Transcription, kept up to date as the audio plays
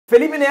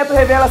Felipe Neto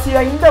revela se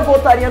ainda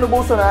votaria no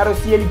Bolsonaro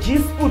se ele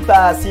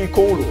disputasse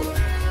com o Lula.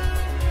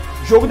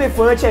 Diogo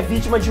Defante é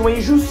vítima de uma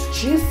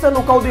injustiça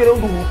no caldeirão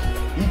do Huck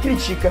e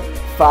critica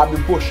Fabio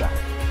Porchat.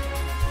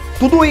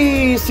 Tudo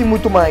isso e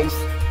muito mais,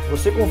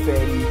 você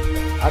confere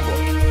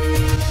agora.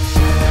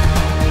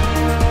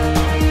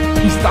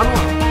 Está no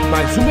ar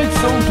mais uma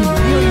edição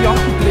do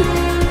York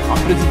Treta,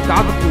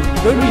 apresentado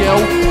por Daniel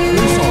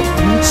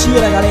e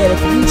Mentira, galera,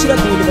 foi mentira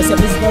dele, vai ser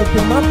apresentado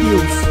por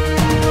Matheus.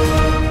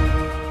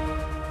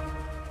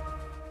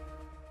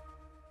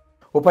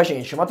 Opa,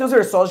 gente, Matheus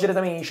Versos,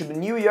 diretamente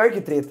do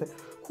York Treta,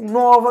 com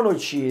nova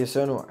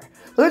notícia no ar.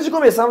 Antes de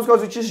começarmos com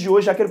as notícias de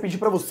hoje, já quero pedir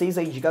pra vocês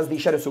aí de casa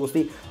deixarem o seu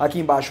gostei aqui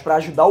embaixo pra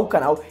ajudar o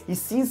canal e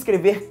se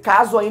inscrever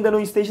caso ainda não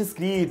esteja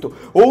inscrito.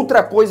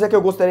 Outra coisa que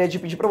eu gostaria de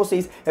pedir pra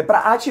vocês é pra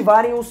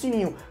ativarem o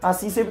sininho,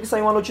 assim sempre que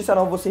sair uma notícia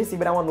nova você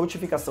receberá uma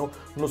notificação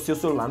no seu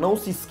celular. Não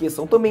se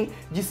esqueçam também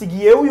de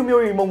seguir eu e o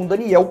meu irmão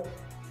Daniel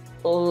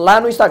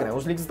lá no Instagram,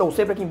 os links estão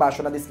sempre aqui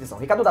embaixo na descrição.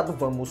 Recado dado,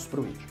 vamos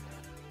pro vídeo.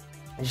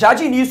 Já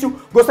de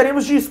início,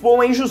 gostaríamos de expor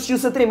uma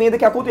injustiça tremenda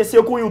que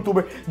aconteceu com o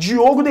youtuber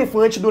Diogo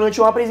Defante durante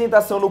uma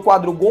apresentação no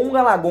quadro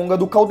Gonga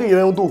do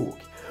Caldeirão do Huck.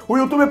 O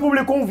youtuber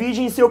publicou um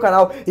vídeo em seu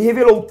canal e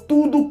revelou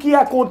tudo o que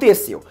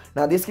aconteceu.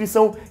 Na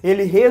descrição,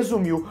 ele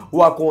resumiu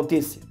o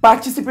acontecido.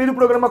 Participei do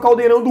programa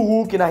Caldeirão do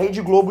Huck na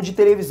Rede Globo de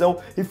televisão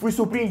e fui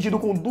surpreendido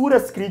com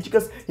duras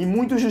críticas e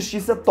muita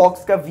justiça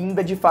tóxica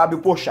vinda de Fabio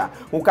Porchat,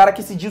 um cara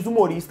que se diz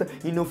humorista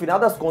e no final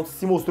das contas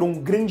se mostrou um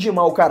grande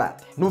mau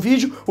caráter. No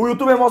vídeo, o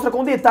youtuber mostra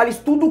com detalhes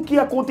tudo o que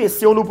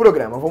aconteceu no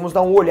programa. Vamos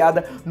dar uma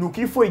olhada no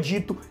que foi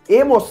dito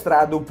e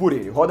mostrado por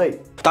ele. Roda aí.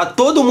 Tá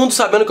todo mundo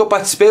sabendo que eu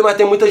participei, mas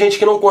tem muita gente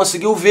que não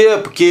conseguiu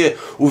ver, porque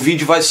o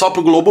vídeo vai só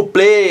pro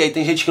Globoplay, aí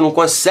tem gente que não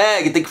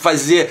consegue, tem que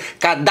fazer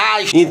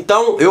cadastro.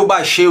 Então eu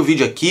baixei o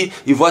vídeo aqui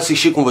e vou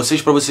assistir com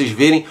vocês pra vocês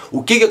verem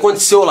o que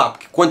aconteceu lá.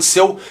 Porque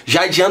aconteceu,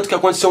 já adianto que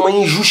aconteceu uma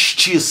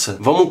injustiça.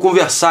 Vamos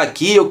conversar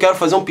aqui, eu quero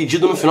fazer um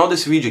pedido no final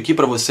desse vídeo aqui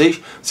pra vocês,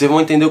 vocês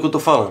vão entender o que eu tô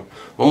falando.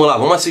 Vamos lá,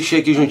 vamos assistir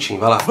aqui juntinho,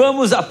 vai lá.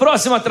 Vamos à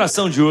próxima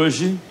atração de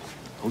hoje.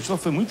 A última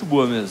foi muito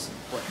boa mesmo.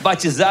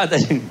 Batizada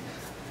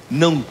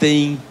Não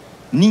Tem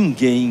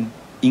Ninguém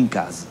em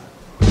Casa.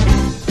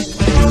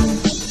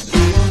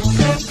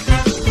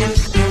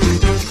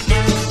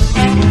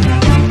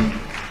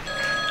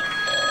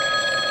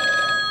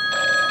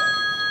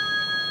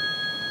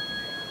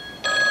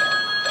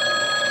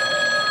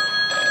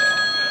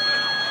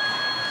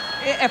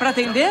 É pra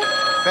atender?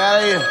 Pera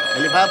aí,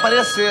 ele vai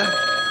aparecer.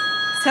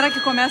 Será que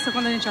começa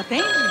quando a gente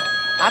atende?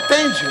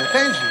 Atende.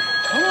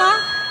 Vamos lá.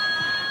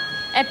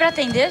 É pra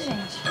atender,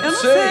 gente? Eu não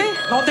sei.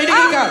 Não tem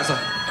ninguém em casa.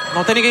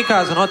 Não tem ninguém em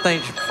casa, não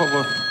atende, por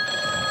favor.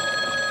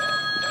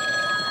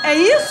 É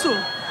isso?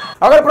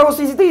 Agora pra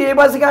vocês entenderem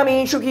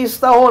basicamente o que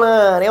está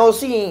rolando, é o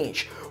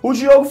seguinte. O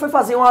Diogo foi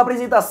fazer uma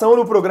apresentação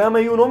no programa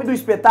e o nome do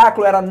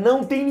espetáculo era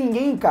Não Tem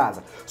Ninguém em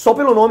Casa. Só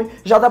pelo nome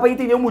já dá pra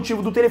entender o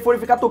motivo do telefone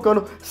ficar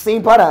tocando sem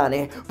parar,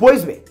 né?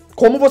 Pois bem,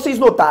 como vocês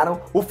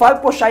notaram, o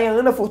Fabio Porchat e a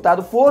Ana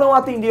Furtado foram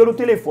atender o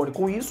telefone.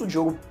 Com isso, o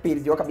Diogo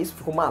perdeu a cabeça,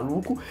 ficou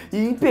maluco e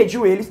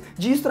impediu eles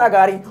de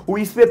estragarem o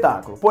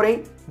espetáculo.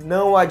 Porém,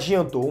 não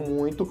adiantou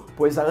muito,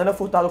 pois a Ana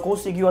Furtado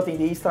conseguiu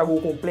atender e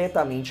estragou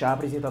completamente a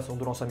apresentação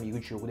do nosso amigo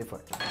Diogo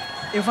Defante.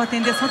 Eu vou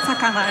atender só de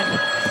sacanagem.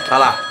 Olha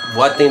lá,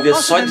 vou atender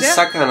Posso só atender? de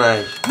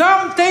sacanagem.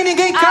 Não tem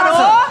ninguém em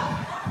casa!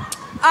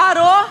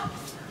 Arô!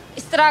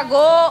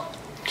 Estragou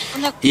o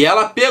negócio. E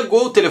ela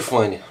pegou o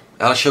telefone,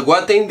 ela chegou a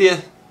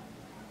atender.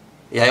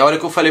 E aí a hora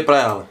que eu falei pra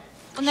ela,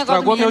 O negócio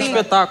Estragou do meu menino.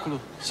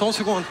 espetáculo. Só um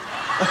segundo.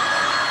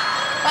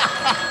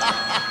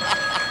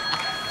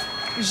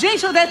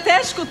 Gente, eu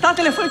detesto escutar o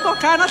telefone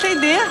tocar e não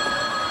atender.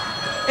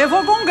 Eu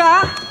vou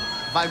gongar.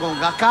 Vai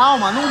gongar,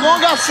 calma, não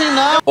gonga assim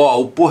não. ó,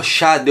 o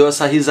Porchat deu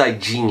essa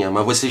risadinha,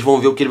 mas vocês vão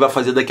ver o que ele vai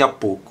fazer daqui a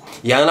pouco.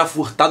 E a Ana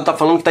Furtado tá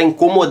falando que tá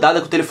incomodada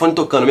com o telefone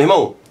tocando. Meu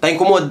irmão, tá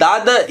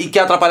incomodada e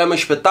quer atrapalhar meu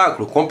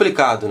espetáculo?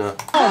 Complicado, né?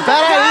 Não,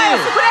 pera aí. Eu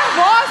fico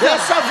nervosa.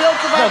 Deixa eu ver o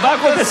que vai Vai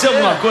acontecer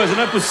alguma coisa,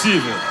 não é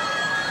possível.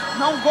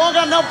 Não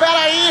gonga não, pera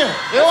aí.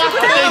 Eu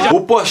atendo.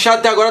 O Porchat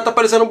até agora tá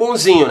parecendo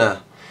bonzinho, né?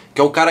 Que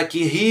é o cara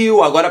que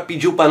riu, agora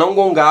pediu pra não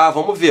gongar.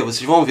 Vamos ver,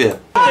 vocês vão ver.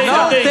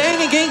 Não tem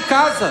ninguém em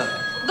casa.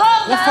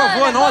 Gonga, Por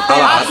favor, não Olha atende.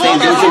 lá,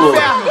 atendeu de novo.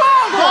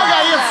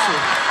 Gonga isso.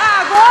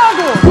 Ah,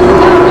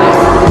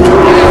 gongo!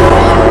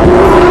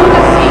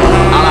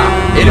 Olha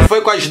lá, ele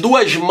foi com as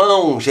duas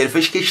mãos, ele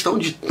fez questão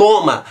de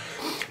toma.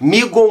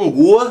 Me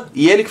gongou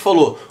e ele que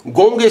falou,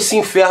 gonga esse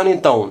inferno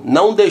então.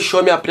 Não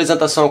deixou minha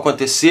apresentação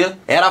acontecer,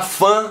 era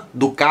fã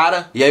do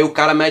cara e aí o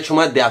cara mete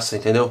uma dessa,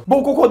 entendeu?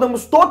 Bom,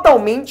 concordamos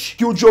totalmente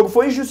que o Diogo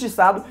foi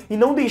injustiçado e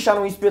não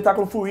deixaram o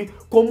espetáculo fluir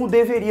como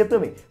deveria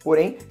também.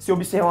 Porém, se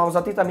observarmos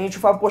atentamente,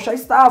 o Fabio Porchat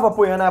estava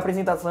apoiando a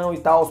apresentação e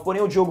tal,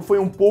 porém o Diogo foi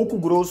um pouco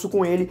grosso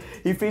com ele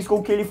e fez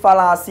com que ele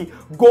falasse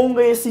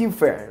gonga esse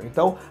inferno.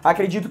 Então,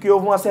 acredito que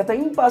houve uma certa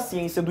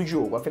impaciência do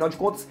Diogo. Afinal de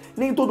contas,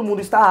 nem todo mundo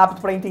está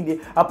apto para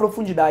entender a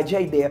profundidade e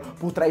a ideia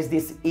por trás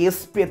desse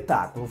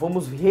espetáculo.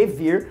 Vamos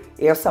rever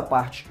essa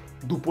parte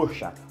do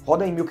Porchat.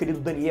 Roda aí, meu querido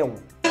Daniel. Não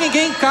tem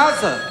ninguém em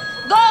casa.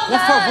 Gonga, Por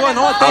favor,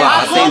 não Olha atende.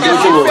 lá, atendeu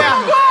de novo.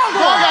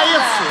 Gonga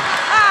isso.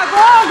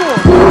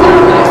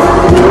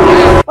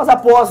 Mas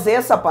após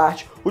essa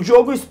parte, o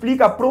Diogo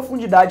explica a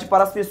profundidade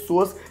para as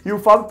pessoas e o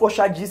Fabio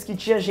Porchat diz que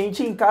tinha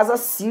gente em casa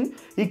sim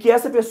e que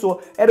essa pessoa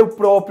era o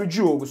próprio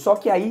Diogo. Só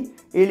que aí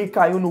ele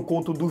caiu no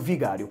conto do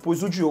vigário,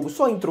 pois o Diogo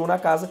só entrou na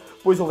casa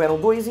pois houveram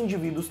 2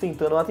 indivíduos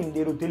tentando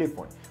atender o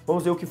telefone.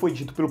 Vamos ver o que foi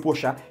dito pelo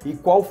Porchat e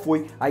qual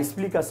foi a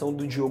explicação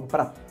do Diogo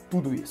para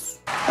tudo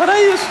isso.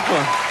 Era isso, pô.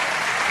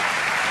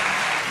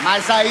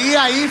 Mas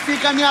aí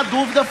fica a minha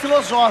dúvida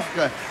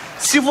filosófica.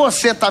 Se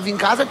você tava em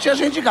casa, tinha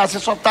gente em casa. Você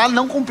só tá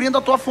não cumprindo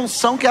a tua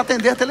função, que é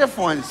atender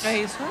telefones. É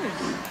isso aí.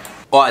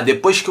 Ó,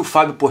 depois que o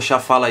Fabio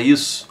Porchat fala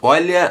isso,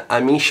 olha a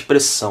minha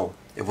expressão.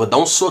 Eu vou dar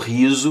um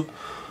sorriso,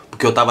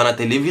 porque eu tava na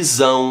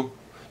televisão,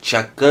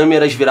 tinha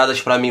câmeras viradas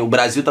pra mim, o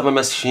Brasil tava me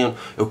assistindo,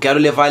 eu quero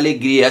levar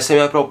alegria, essa é a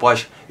minha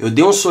proposta. Eu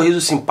dei um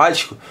sorriso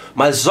simpático,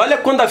 mas olha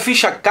quando a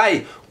ficha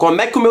cai, como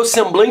é que o meu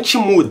semblante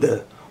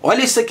muda.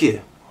 Olha isso aqui.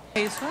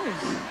 É isso aí.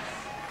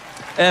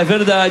 É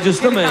verdade,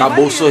 isso também.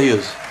 Acabou o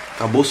sorriso.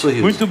 Acabou o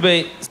sorriso. Muito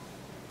bem.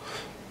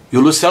 E o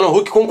Luciano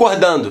Huck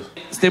concordando.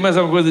 Você tem mais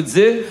alguma coisa a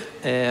dizer?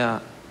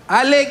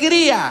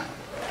 Alegria!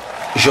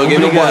 Joguei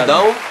Obrigado. meu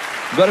bordão.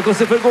 Agora que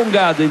você foi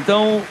gongado,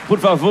 então, por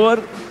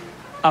favor,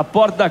 a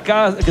porta da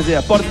casa, quer dizer,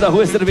 a porta da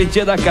rua é a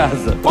serventia da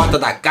casa. Porta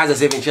da casa,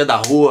 serventia da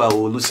rua.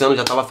 O Luciano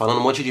já tava falando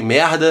um monte de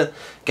merda.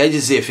 Quer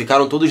dizer,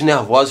 ficaram todos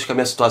nervosos com a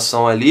minha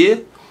situação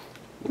ali.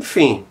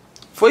 Enfim,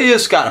 foi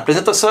isso, cara. A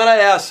apresentação era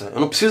essa. Eu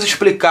não preciso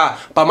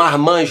explicar pra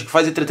marmanjo que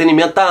faz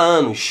entretenimento há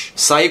anos.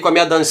 Saí com a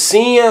minha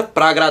dancinha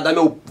pra agradar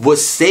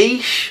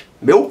vocês,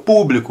 meu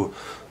público.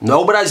 Não é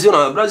o Brasil,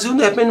 não. O Brasil,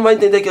 de repente, não vai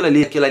entender aquilo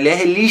ali. Aquilo ali é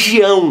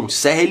religião.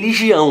 Isso é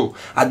religião.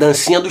 A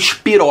dancinha dos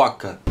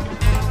piroca.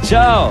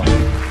 Tchau.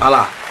 Olha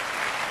lá.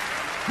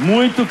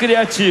 Muito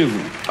criativo.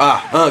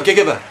 O que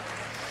é?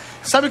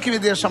 Sabe o que me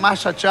deixa mais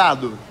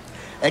chateado?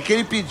 É que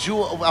ele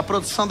pediu, a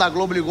produção da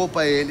Globo ligou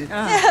pra ele.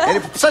 Ele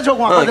precisa de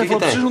alguma coisa, ele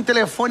falou, preciso de um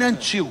telefone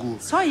antigo.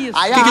 Só isso.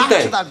 Aí a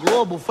arte da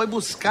Globo foi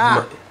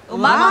buscar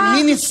uma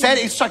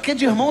minissérie. Isso aqui é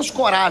de Irmãos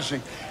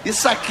Coragem.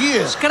 Isso aqui...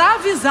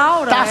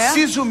 Escravizaura,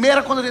 Tarcísio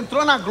Meira, quando ele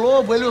entrou na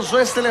Globo, ele usou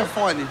esse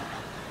telefone.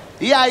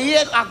 E aí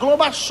a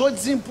Globo achou,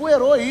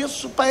 desempoeirou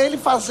isso pra ele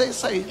fazer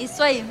isso aí.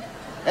 Isso aí.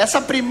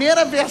 Essa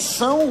primeira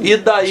versão e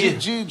daí?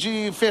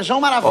 De Feijão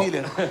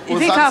Maravilha. E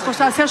vem cá,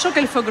 Porchat, você achou que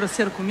ele foi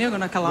grosseiro comigo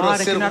naquela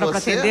hora, que não era pra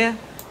atender?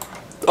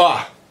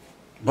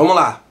 Vamos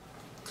lá.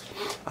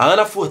 A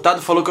Ana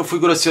Furtado falou que eu fui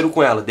grosseiro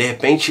com ela. De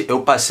repente,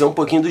 eu passei um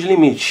pouquinho dos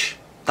limites,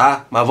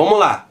 tá? Mas vamos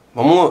lá.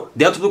 Vamos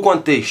dentro do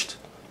contexto.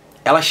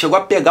 Ela chegou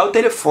a pegar o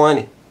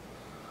telefone.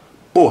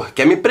 Porra,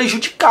 quer me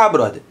prejudicar,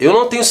 brother. Eu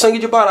não tenho sangue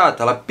de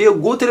barata. Ela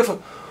pegou o telefone.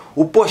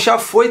 O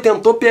Porchat foi,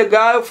 tentou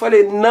pegar. Eu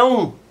falei,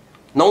 não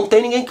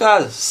tem ninguém em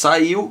casa.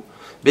 Saiu.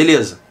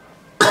 Beleza.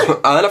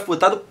 A Ana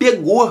Furtado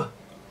pegou.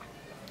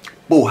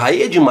 Porra,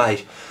 aí é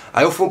demais.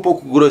 Aí eu fui um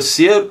pouco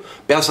grosseiro,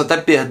 peço até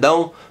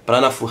perdão pra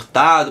Ana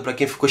Furtado, pra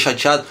quem ficou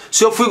chateado.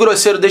 Se eu fui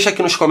grosseiro, deixa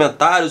aqui nos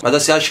comentários, mas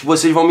assim, acho que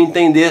vocês vão me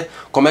entender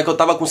como é que eu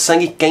tava com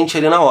sangue quente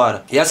ali na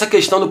hora. E essa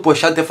questão do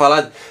Porchat ter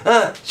falado,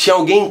 tinha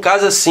alguém em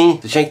casa sim,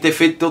 tu tinha que ter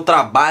feito teu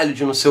trabalho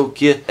de não sei o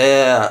que.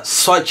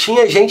 Só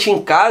tinha gente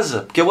em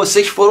casa porque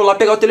vocês foram lá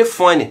pegar o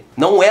telefone.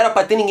 Não era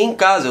pra ter ninguém em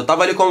casa, eu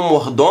tava ali como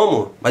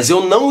mordomo, mas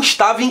eu não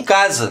estava em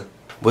casa.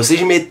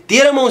 Vocês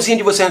meteram a mãozinha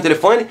de vocês no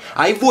telefone,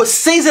 aí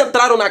vocês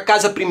entraram na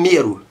casa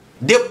primeiro.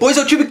 Depois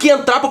eu tive que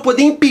entrar pra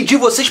poder impedir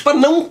vocês pra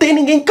não ter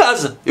ninguém em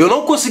casa. Eu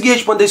não consegui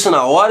responder isso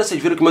na hora,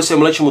 vocês viram que meu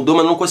semblante mudou,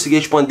 mas eu não consegui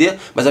responder.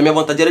 Mas a minha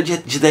vontade era de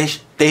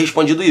ter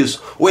respondido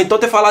isso. Ou então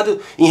ter falado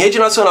em rede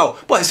nacional.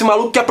 Porra, esse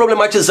maluco quer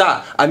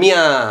problematizar a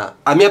minha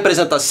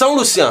apresentação,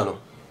 Luciano?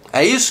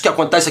 É isso que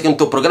acontece aqui no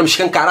teu programa,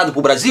 escancarado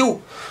pro Brasil?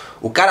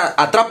 O cara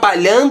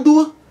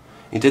atrapalhando...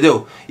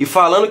 Entendeu? E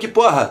falando que,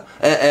 porra,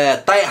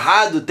 tá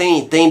errado,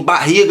 tem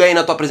barriga aí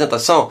na tua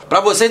apresentação. Pra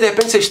vocês, de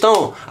repente, vocês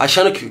estão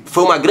achando que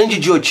foi uma grande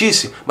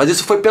idiotice, mas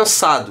isso foi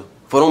pensado.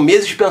 Foram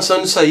meses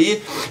pensando nisso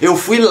aí. Eu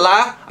fui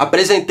lá,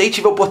 apresentei,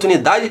 tive a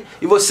oportunidade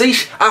e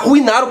vocês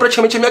arruinaram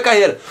praticamente a minha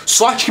carreira.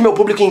 Sorte que meu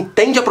público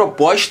entende a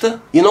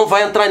proposta e não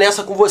vai entrar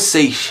nessa com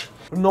vocês.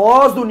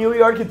 Nós do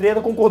York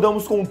Treta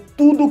concordamos com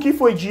tudo o que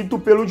foi dito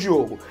pelo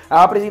Diogo.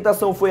 A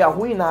apresentação foi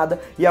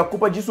arruinada e a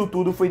culpa disso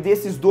tudo foi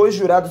desses 2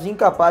 jurados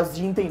incapazes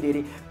de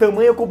entenderem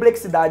tamanha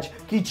complexidade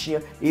que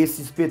tinha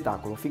esse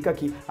espetáculo. Fica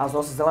aqui as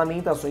nossas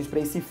lamentações para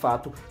esse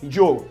fato. E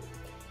Diogo,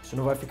 isso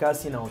não vai ficar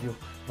assim não, viu?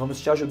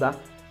 Vamos te ajudar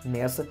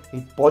nessa e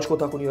pode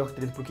contar com o York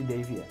Treta pro que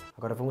daí vier.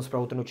 Agora vamos para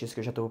outra notícia que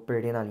eu já tô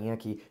perdendo a linha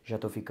aqui, já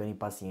tô ficando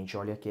impaciente.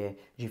 Olha que é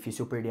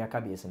difícil eu perder a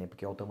cabeça, né?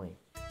 Porque é o tamanho.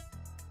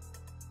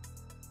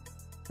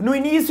 No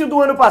início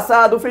do ano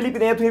passado, o Felipe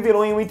Neto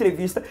revelou em uma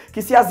entrevista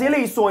que se as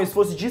eleições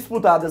fossem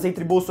disputadas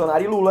entre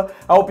Bolsonaro e Lula,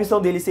 a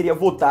opção dele seria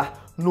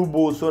votar no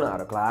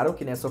Bolsonaro. Claro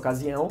que nessa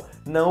ocasião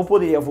não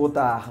poderia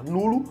votar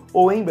nulo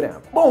ou em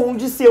branco. Bom, um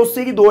de seus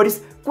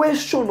seguidores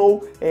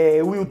questionou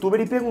o youtuber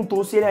e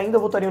perguntou se ele ainda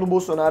votaria no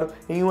Bolsonaro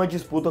em uma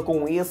disputa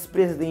com o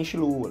ex-presidente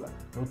Lula.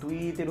 No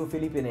Twitter, o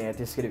Felipe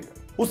Neto escreveu: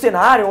 o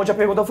cenário onde a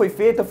pergunta foi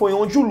feita foi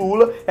onde o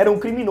Lula era um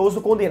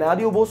criminoso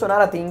condenado e o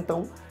Bolsonaro até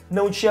então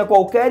não tinha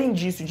qualquer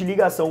indício de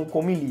ligação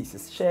com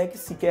milícias, cheque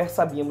sequer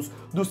sabíamos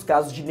dos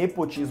casos de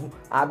nepotismo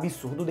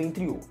absurdo,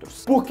 dentre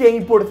outros. Por que é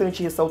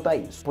importante ressaltar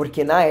isso?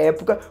 Porque na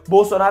época,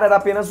 Bolsonaro era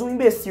apenas um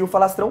imbecil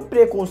falastrão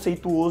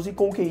preconceituoso e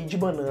com QI de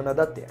banana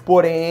da terra.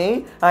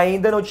 Porém,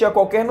 ainda não tinha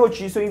qualquer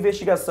notícia ou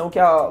investigação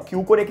que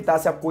o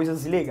conectasse a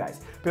coisas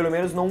ilegais, pelo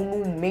menos não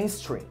no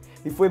mainstream.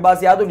 E foi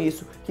baseado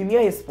nisso que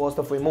minha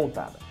resposta foi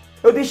montada.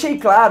 Eu deixei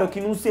claro que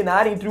num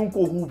cenário entre um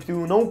corrupto e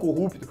um não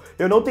corrupto,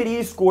 eu não teria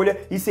escolha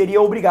e seria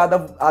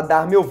obrigado a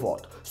dar meu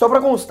voto. Só pra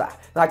constar,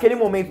 naquele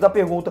momento da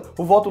pergunta,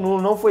 o voto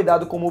nulo não foi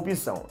dado como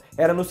opção.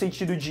 Era no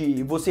sentido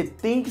de você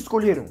tem que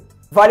escolher um.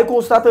 Vale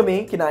constar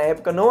também que na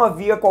época não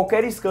havia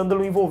qualquer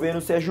escândalo envolvendo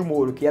o Sérgio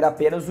Moro, que era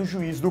apenas o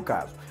juiz do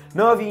caso.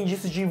 Não havia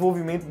indícios de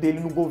envolvimento dele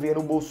no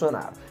governo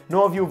Bolsonaro.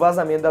 Não havia o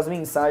vazamento das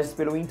mensagens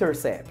pelo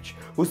Intercept.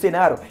 O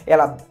cenário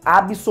era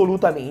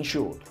absolutamente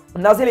outro.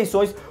 Nas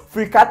eleições,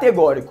 fui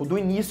categórico, do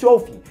início ao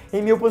fim,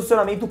 em meu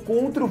posicionamento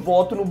contra o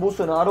voto no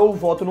Bolsonaro ou o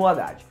voto no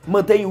Haddad.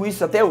 Mantenho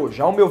isso até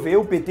hoje. Ao meu ver,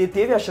 o PT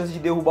teve a chance de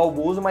derrubar o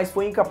Bozo, mas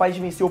foi incapaz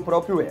de vencer o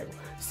próprio ego.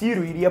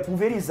 Ciro iria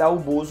pulverizar o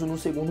Bozo no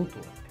segundo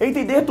turno.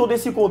 Entender todo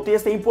esse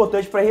contexto é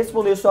importante para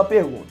responder sua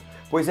pergunta,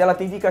 pois ela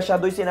tenta encaixar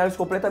dois cenários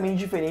completamente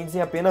diferentes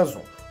em apenas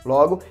um.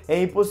 Logo,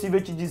 é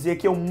impossível te dizer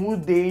que eu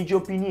mudei de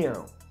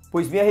opinião,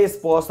 pois minha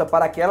resposta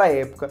para aquela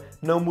época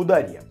não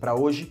mudaria. Para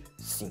hoje,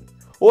 sim.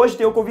 Hoje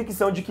tenho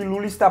convicção de que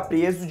Lula está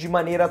preso de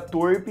maneira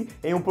torpe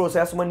em um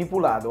processo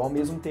manipulado. Ao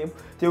mesmo tempo,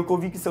 tenho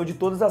convicção de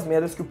todas as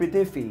merdas que o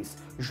PT fez,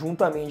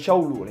 juntamente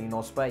ao Lula, em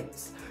nosso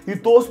país. E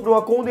torço por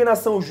uma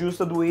condenação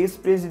justa do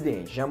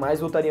ex-presidente. Jamais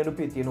votaria no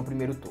PT no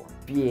primeiro turno.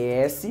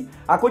 PS,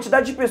 a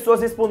quantidade de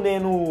pessoas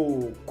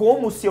respondendo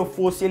como se eu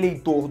fosse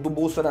eleitor do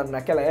Bolsonaro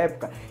naquela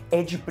época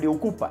é de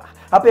preocupar.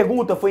 A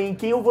pergunta foi em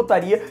quem eu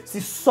votaria se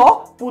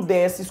só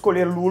pudesse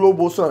escolher Lula ou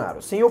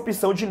Bolsonaro, sem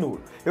opção de nulo.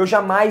 Eu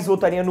jamais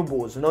votaria no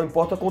Bozo, não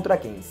importa contra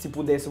quem, se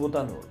pudesse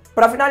votar nulo.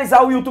 Para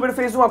finalizar, o youtuber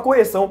fez uma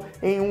correção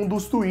em um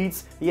dos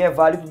tweets e é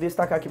válido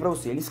destacar aqui para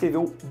você. Ele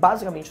escreveu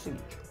basicamente o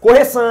seguinte: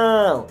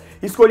 correção!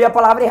 Escolhi a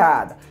palavra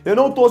errada. Eu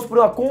não torço por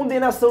uma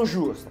condenação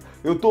justa,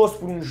 eu torço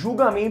por um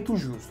julgamento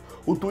justo.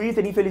 O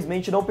Twitter,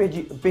 infelizmente, não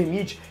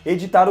permite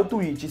editar o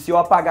tweet. E se eu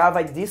apagar,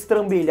 vai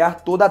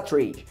destrambelhar toda a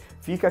trade.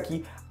 Fica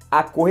aqui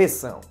a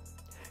correção.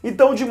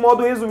 Então, de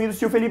modo resumido,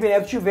 se o Felipe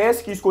Neto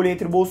tivesse que escolher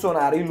entre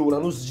Bolsonaro e Lula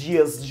nos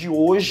dias de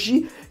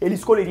hoje, ele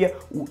escolheria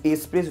o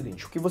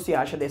ex-presidente. O que você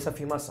acha dessa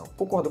afirmação?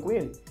 Concorda com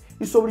ele?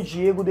 E sobre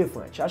Diogo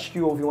Defante, acha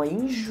que houve uma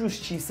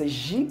injustiça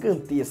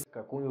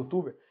gigantesca com o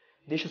youtuber?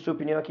 Deixa sua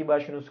opinião aqui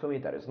embaixo nos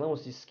comentários. Não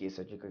se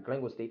esqueça de clicar em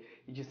gostei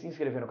e de se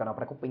inscrever no canal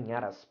para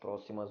acompanhar as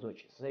próximas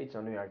notícias. A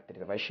edição do York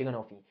Treta vai chegando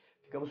ao fim.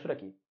 Ficamos por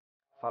aqui.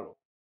 Falou!